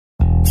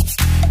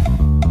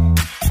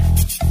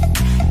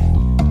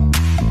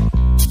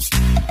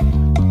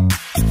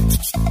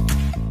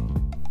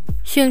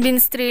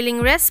Hyunbin's thrilling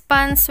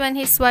response when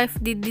his wife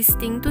did this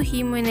thing to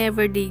him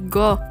whenever they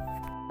go.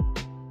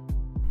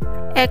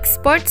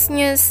 Xports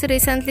News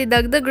recently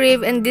dug the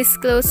grave and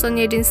disclosed Son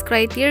Ye Jin's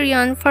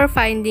criterion for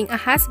finding a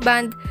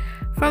husband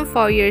from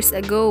 4 years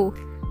ago,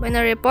 when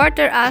a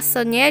reporter asked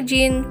Son Ye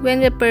Jin when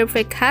the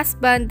perfect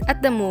husband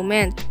at the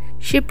moment.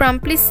 She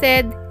promptly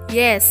said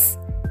yes.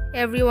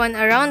 Everyone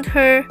around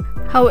her,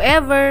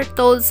 however,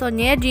 told Son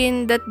Ye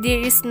Jin that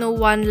there is no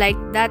one like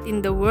that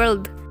in the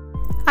world.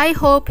 I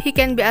hope he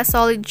can be a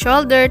solid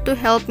shoulder to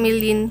help me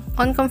lean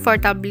on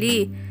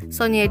comfortably,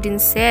 Son Ye Jin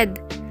said.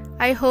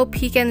 I hope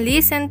he can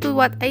listen to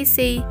what I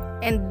say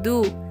and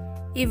do,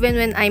 even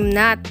when I'm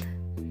not.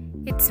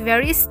 It's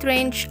very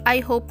strange. I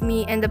hope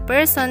me and the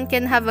person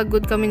can have a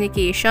good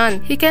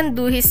communication. He can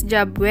do his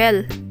job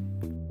well.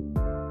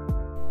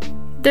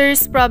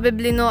 There's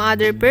probably no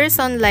other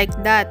person like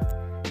that.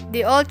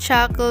 They all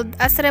chuckled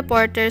as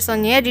reporter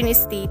Son Ye Jin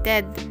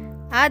stated,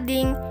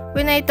 adding,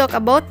 when I talk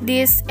about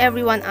this,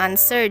 everyone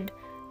answered.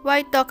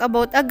 Why talk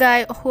about a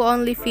guy who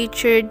only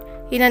featured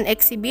in an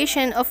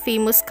exhibition of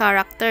famous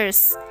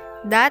characters?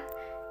 That,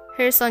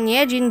 her Son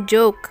Ye Jin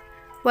joke,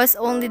 was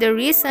only the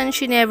reason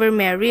she never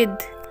married.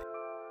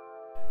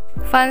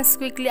 Fans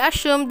quickly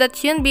assumed that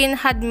Hyunbin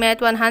had met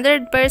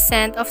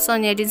 100% of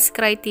Son Ye Jin's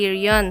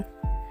criterion,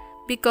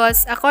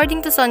 because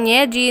according to Son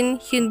Ye Jin,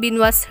 Hyunbin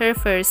was her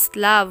first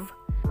love.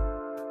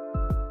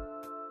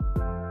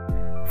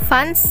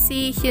 Fans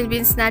see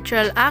Hyunbin's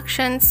natural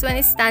actions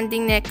when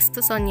standing next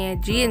to Son Ye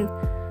Jin.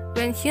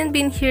 When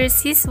Hyunbin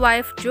hears his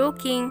wife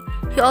joking,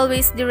 he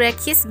always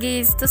directs his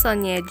gaze to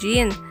Son Ye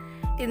Jin,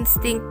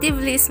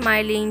 instinctively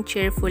smiling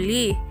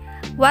cheerfully.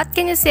 What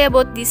can you say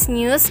about this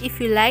news?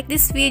 If you like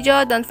this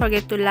video, don't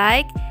forget to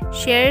like,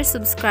 share,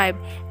 subscribe,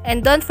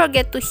 and don't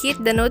forget to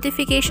hit the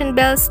notification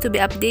bells to be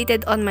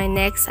updated on my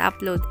next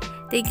upload.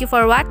 Thank you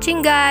for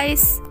watching,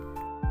 guys!